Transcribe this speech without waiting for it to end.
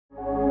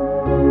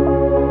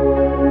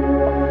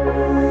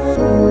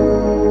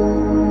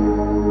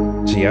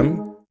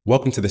TM.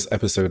 Welcome to this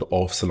episode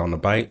of Solana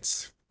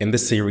Bytes. In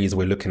this series,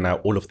 we're looking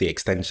at all of the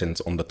extensions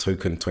on the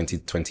Token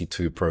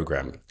 2022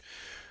 program.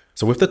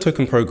 So with the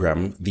token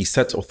program, the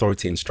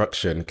SetAuthority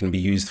instruction can be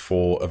used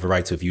for a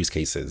variety of use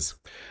cases.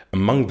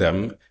 Among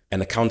them,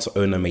 an account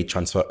owner may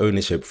transfer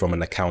ownership from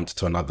an account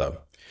to another.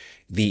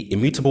 The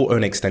Immutable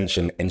Owner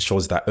extension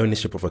ensures that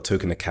ownership of a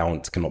token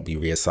account cannot be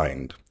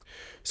reassigned.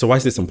 So why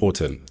is this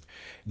important?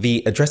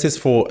 The addresses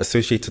for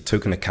associated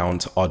token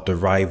accounts are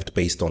derived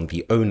based on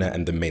the owner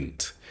and the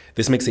mint.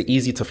 This makes it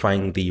easy to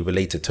find the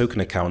related token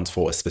accounts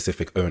for a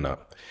specific owner.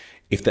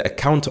 If the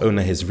account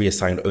owner has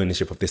reassigned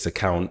ownership of this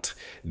account,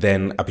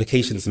 then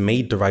applications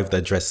may derive the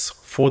address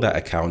for that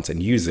account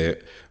and use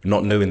it,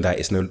 not knowing that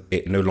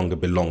it no longer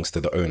belongs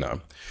to the owner.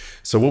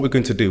 So what we're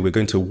going to do, we're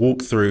going to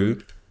walk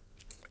through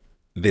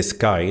this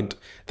guide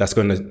that's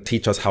going to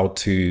teach us how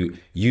to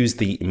use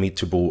the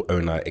Immutable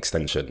Owner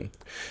extension.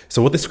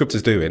 So what this script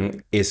is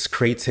doing is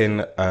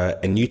creating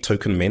a new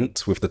token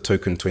mint with the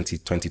Token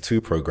 2022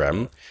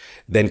 program,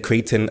 then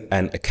creating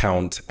an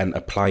account and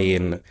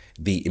applying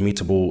the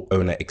Immutable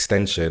Owner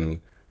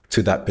extension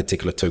to that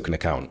particular token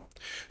account.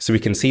 So we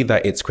can see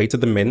that it's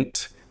created the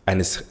mint and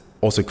it's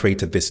also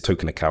created this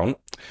token account.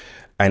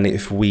 And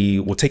if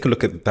we'll take a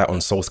look at that on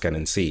SolScan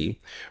and see,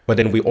 but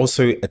then we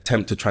also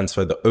attempt to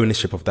transfer the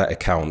ownership of that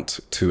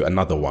account to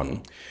another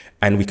one.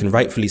 And we can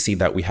rightfully see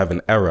that we have an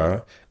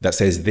error that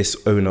says this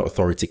owner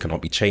authority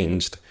cannot be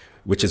changed,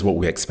 which is what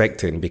we're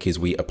expecting because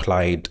we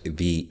applied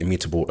the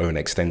Immutable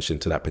Owner extension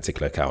to that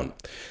particular account.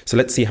 So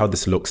let's see how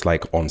this looks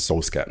like on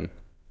SolScan.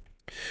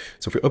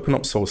 So if we open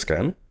up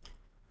SolScan,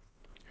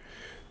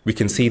 we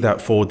can see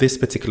that for this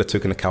particular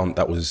token account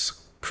that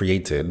was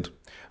created,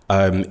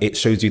 it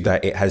shows you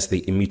that it has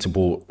the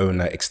Immutable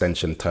Owner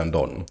extension turned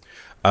on.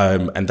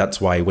 And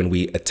that's why when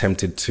we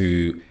attempted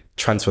to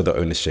transfer the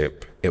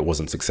ownership, it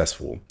wasn't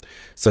successful.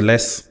 So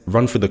let's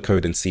run through the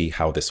code and see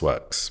how this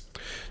works.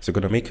 So I'm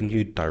going to make a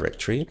new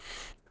directory.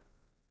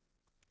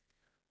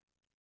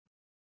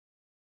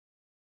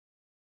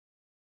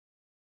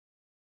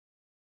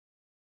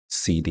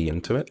 CD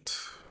into it.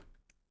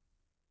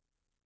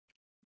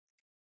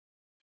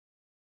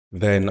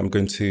 Then I'm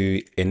going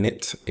to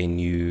init a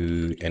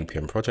new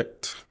npm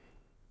project.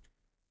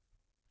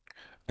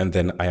 And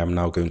then I am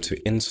now going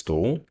to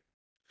install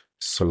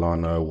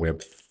Solana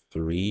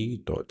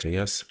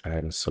web3.js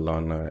and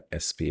Solana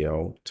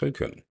SPL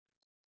token.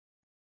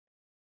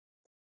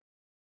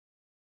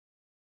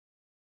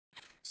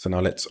 So now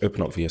let's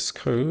open up VS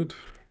Code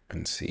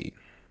and see.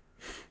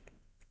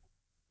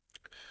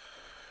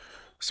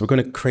 So we're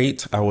going to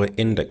create our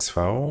index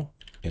file,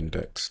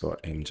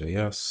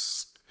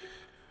 index.mjs.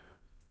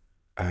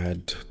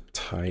 Add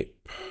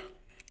type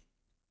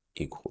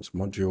equals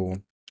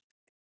module.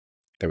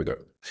 There we go.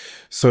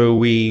 So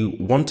we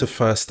want to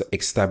first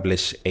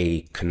establish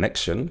a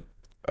connection.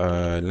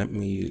 Let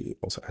me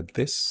also add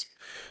this.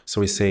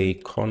 So we say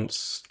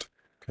const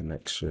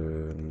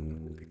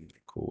connection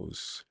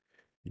equals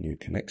new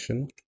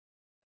connection.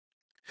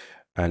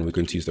 And we're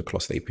going to use the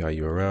Clost API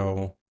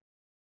URL,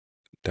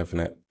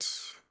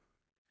 devnet.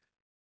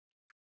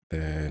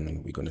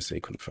 Then we're going to say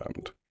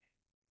confirmed.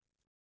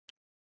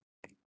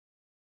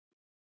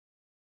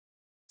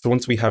 So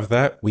once we have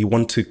that, we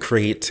want to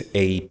create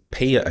a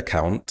payer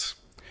account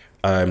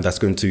that's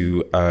going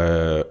to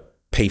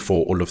pay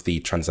for all of the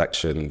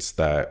transactions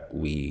that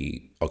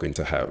we are going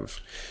to have.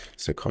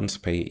 So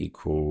const pay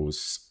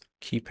equals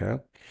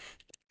keypair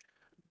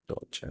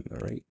dot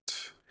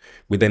generate.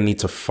 We then need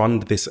to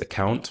fund this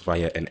account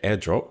via an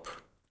airdrop.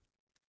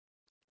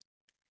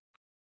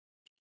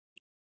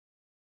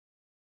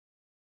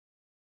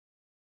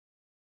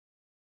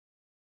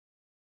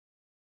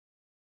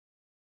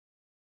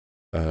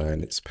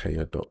 And it's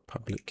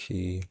payer.public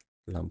key,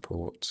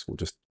 Lamport. We'll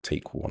just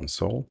take one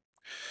sol.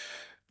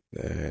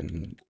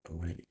 Then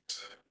wait.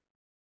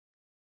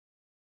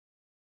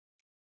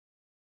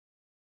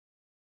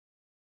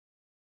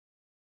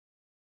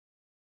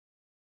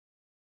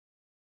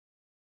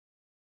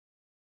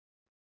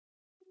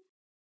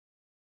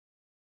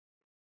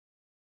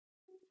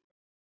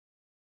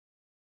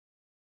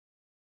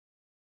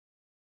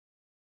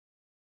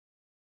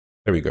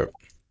 There we go.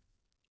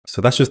 So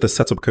that's just the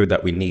setup code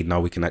that we need. Now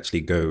we can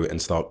actually go and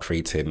start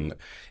creating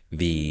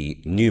the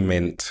new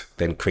mint,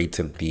 then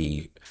creating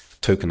the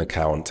token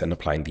account and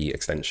applying the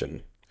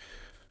extension.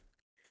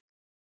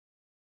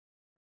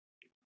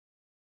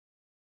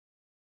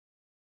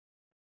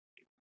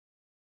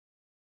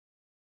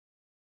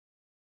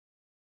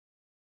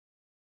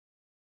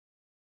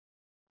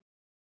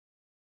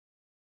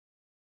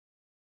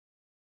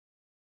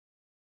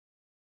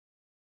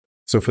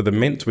 So for the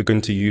mint, we're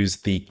going to use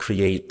the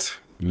create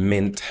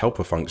mint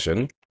helper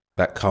function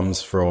that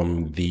comes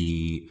from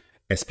the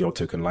SPL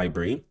token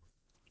library.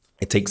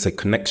 It takes a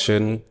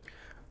connection,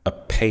 a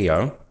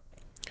payer,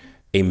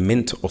 a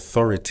mint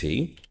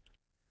authority.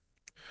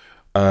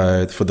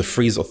 For the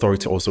freeze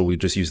authority also, we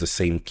just use the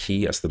same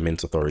key as the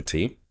mint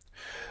authority.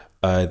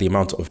 The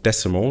amount of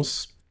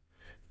decimals,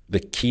 the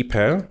key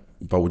pair,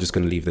 but we're just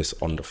going to leave this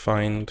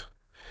undefined.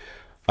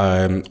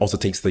 Also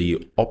takes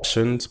the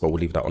options, but we'll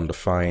leave that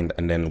undefined.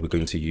 And then we're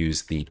going to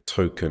use the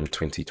token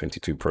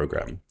 2022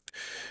 program.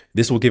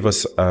 This will give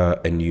us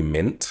a new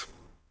mint.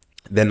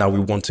 Then now we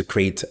want to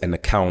create an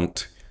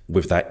account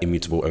with that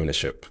immutable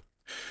ownership.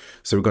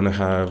 So we're going to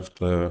have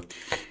the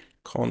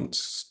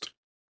const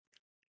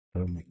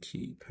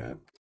keypad.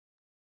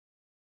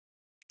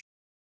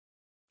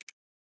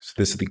 So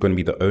this is going to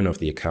be the owner of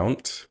the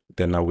account.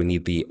 Then now we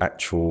need the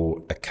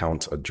actual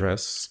account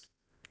address.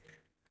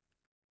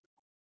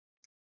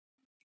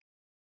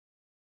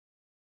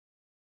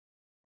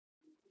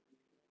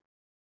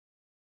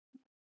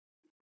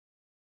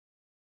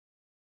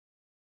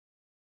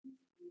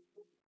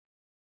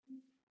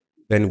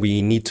 Then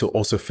we need to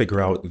also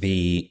figure out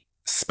the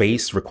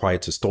space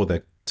required to store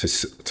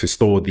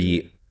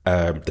the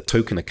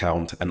token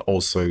account and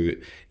also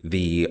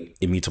the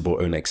immutable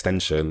owner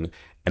extension,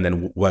 and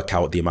then work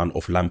out the amount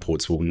of LAN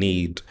ports we'll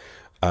need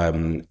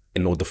in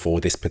order for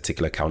this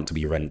particular account to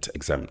be rent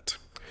exempt.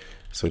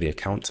 So the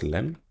account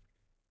len.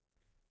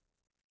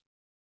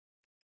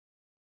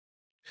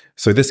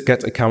 So this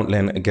get account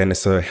len, again,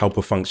 is a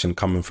helper function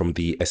coming from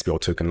the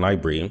SPL token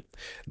library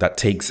that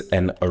takes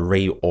an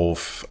array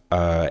of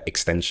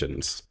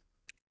extensions.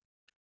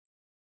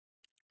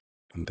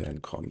 And then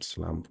const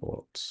LAN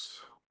ports.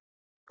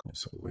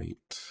 So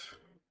wait.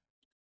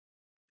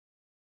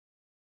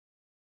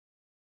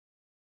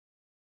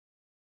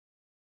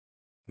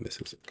 This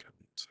is account.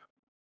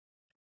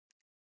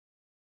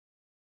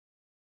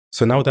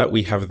 So now that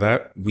we have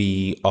that,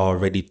 we are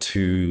ready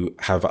to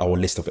have our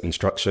list of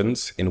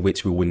instructions, in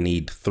which we will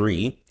need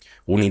 3.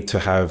 We'll need to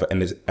have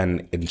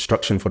an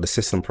instruction for the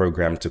system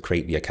program to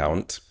create the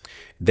account.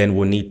 Then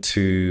we'll need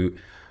to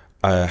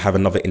have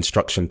another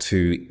instruction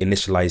to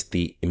initialize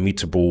the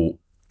immutable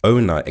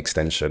owner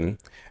extension.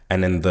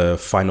 And then the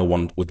final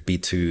one would be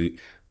to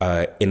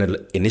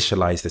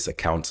initialize this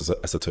account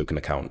as a token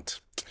account.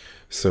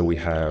 So we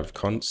have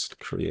const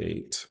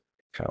create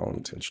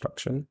account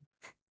instruction.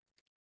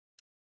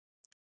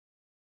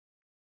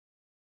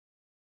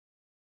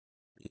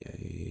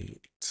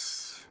 Create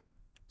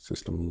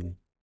system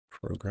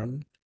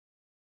program,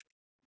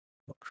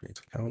 not create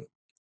account.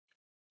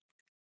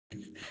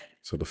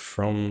 So the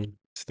from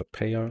is the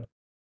payer.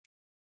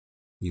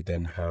 We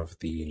then have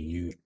the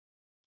new,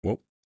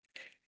 whoop,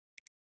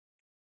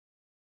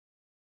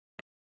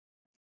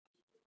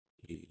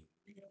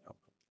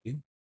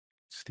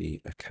 it's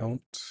the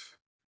account.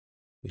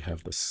 We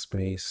have the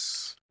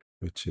space,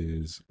 which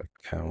is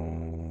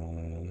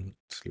account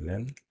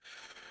len.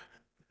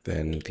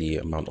 Then the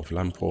amount of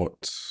LAN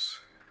ports,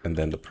 and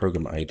then the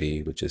program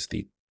ID, which is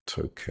the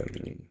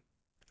token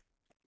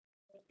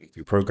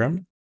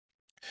program.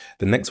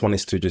 The next one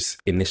is to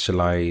just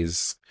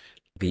initialize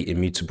the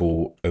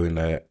immutable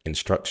owner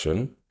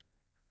instruction.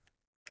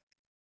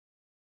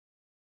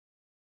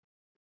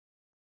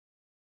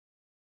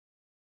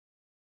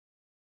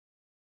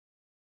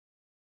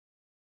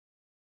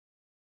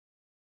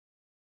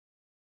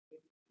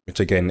 Which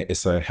again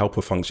is a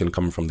helper function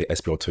coming from the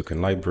SPL token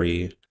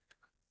library,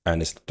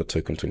 and it's the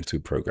token 22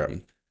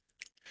 program.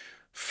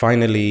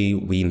 Finally,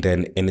 we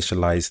then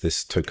initialize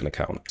this token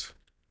account.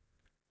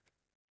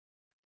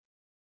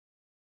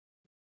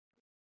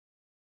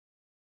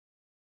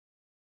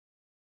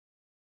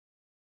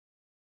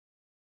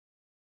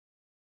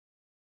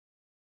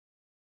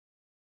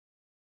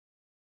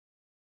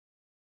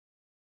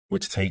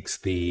 Which takes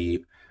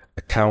the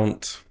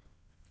account,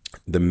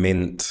 the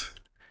mint,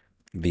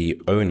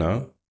 the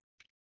owner,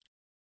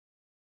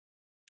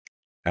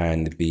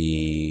 and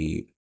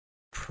the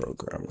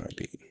program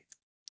ID.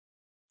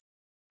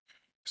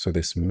 So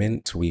this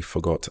mint, we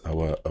forgot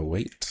our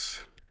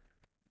await.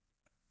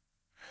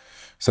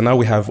 So now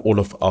we have all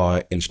of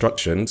our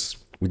instructions.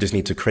 We just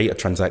need to create a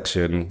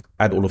transaction,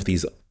 add all of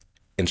these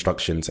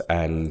instructions,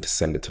 and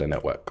send it to the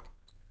network.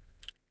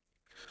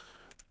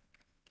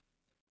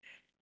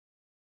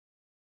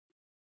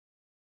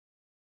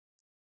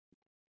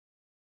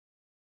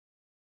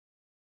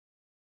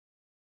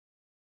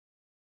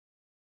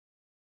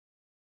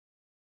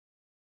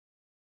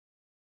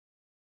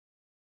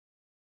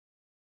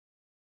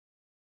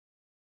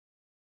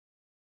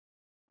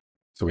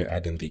 So we're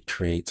adding the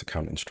create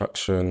account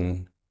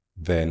instruction,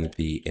 then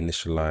the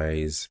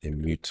initialize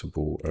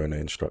immutable owner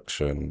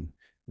instruction,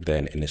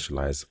 then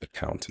initialize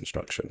account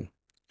instruction.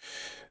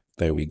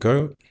 There we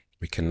go.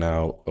 We can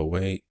now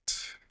await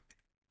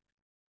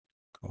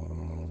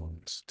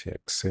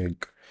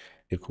txsig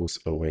equals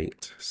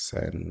await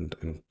send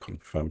and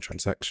confirm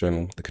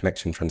transaction. The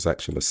connection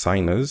transaction, the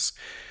signers,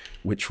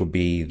 which will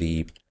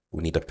be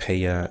we need a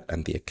payer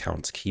and the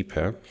account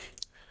keeper.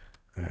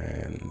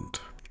 And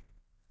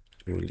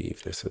we'll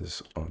leave this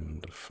as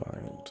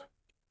undefined.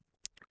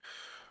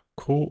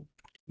 Cool.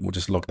 We'll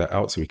just log that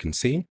out so we can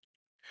see.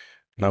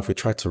 Now, if we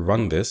try to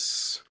run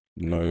this,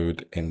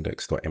 node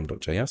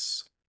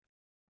index.m.js,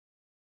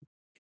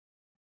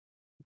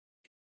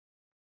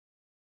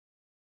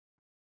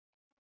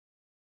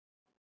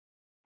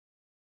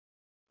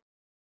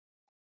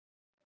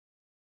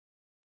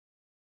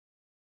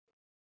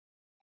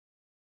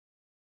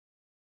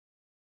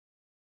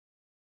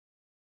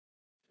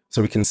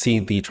 So we can see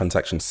the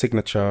transaction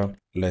signature.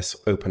 Let's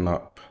open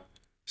up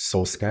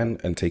SolScan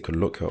and take a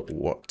look at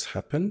what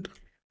happened.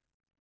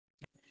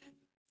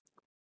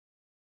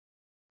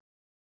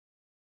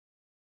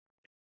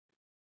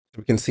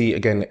 We can see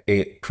again,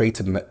 it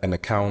created an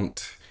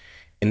account,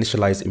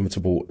 initialized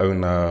immutable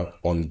owner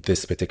on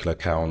this particular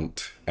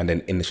account, and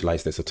then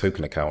initialized as a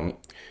token account.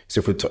 So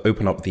if we were to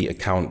open up the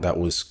account that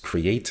was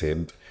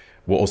created,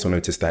 we'll also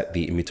notice that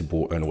the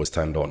immutable owner was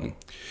turned on.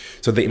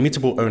 So the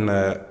immutable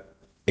owner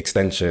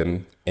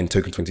extension in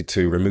token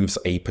 22 removes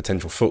a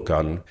potential foot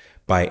gun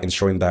by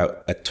ensuring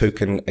that a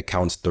token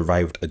account's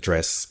derived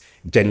address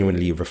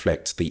genuinely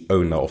reflects the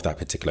owner of that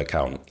particular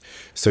account.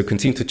 So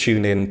continue to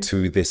tune in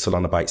to this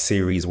Solana Bytes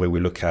series where we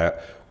look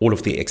at all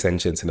of the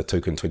extensions in the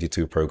token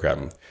 22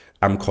 program.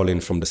 I'm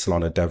Colin from the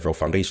Solana Foundation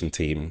Foundation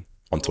team.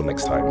 Until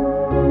next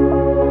time.